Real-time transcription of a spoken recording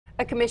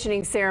A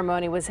commissioning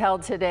ceremony was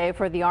held today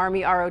for the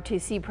Army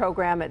ROTC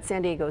program at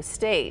San Diego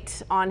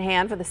State. On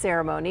hand for the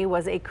ceremony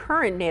was a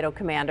current NATO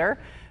commander.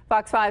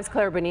 Fox 5's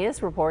Claire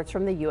Benitez reports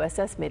from the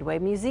USS Midway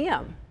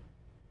Museum.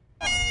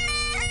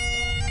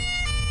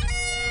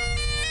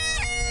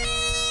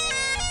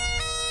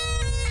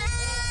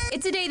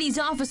 It's a day these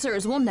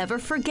officers will never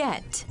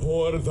forget.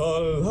 For the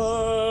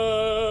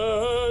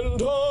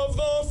land of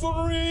the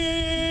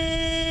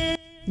free,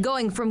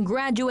 going from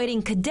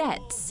graduating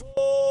cadets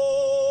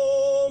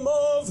home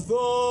of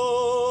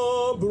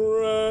the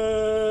brave,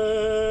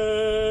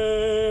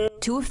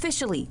 to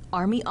officially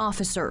Army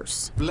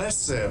officers.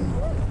 Bless them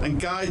and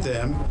guide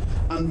them,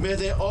 and may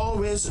they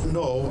always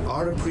know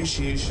our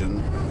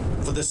appreciation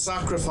for the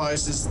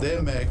sacrifices they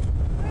make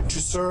to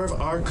serve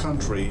our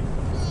country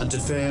and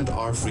defend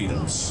our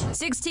freedoms.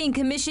 16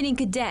 commissioning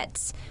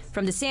cadets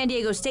from the San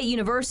Diego State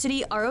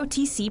University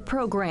ROTC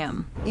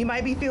program. You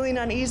might be feeling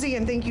uneasy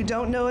and think you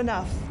don't know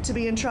enough to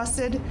be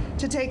entrusted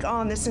to take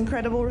on this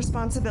incredible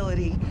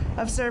responsibility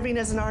of serving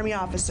as an Army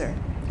officer.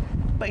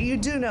 But you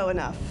do know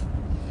enough.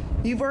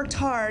 You've worked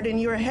hard and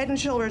you are head and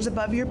shoulders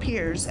above your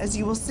peers, as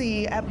you will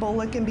see at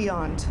Bullock and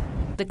beyond.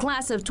 The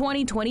class of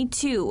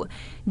 2022,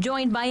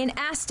 joined by an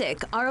Aztec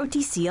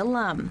ROTC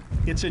alum.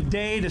 It's a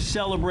day to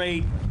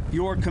celebrate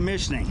your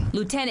commissioning.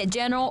 Lieutenant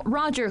General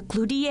Roger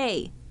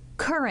Cloutier,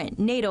 current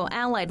NATO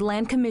Allied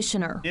Land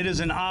Commissioner. It is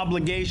an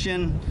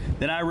obligation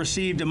that I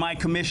received in my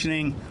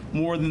commissioning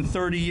more than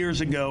 30 years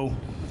ago,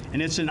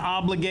 and it's an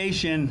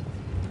obligation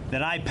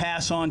that I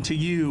pass on to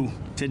you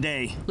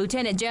today.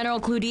 Lieutenant General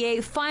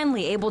Cloutier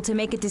finally able to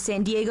make it to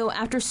San Diego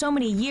after so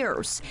many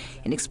years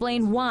and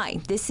explain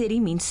why this city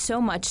means so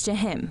much to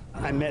him.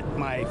 I met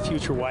my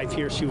future wife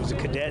here. She was a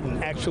cadet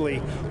and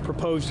actually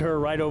proposed to her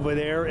right over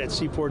there at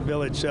Seaport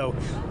Village. So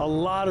a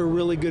lot of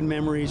really good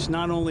memories,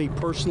 not only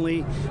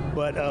personally,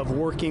 but of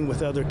working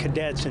with other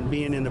cadets and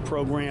being in the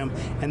program,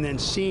 and then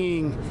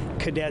seeing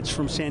cadets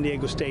from San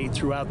Diego State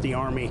throughout the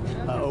Army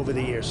over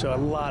the years. So a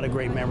lot of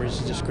great memories.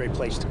 It's just a great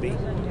place to be.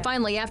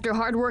 Finally, after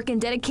hard work and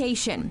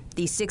dedication,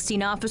 these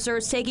 16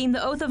 officers taking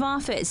the oath of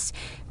office,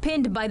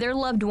 pinned by their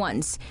loved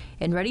ones,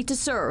 and ready to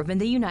serve in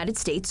the United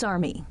States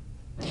Army.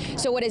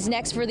 So what is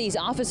next for these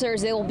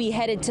officers? They will be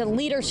headed to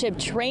leadership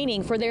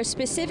training for their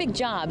specific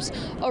jobs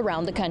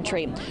around the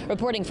country.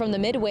 Reporting from the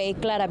Midway,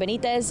 Clara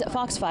Benitez,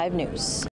 Fox 5 News.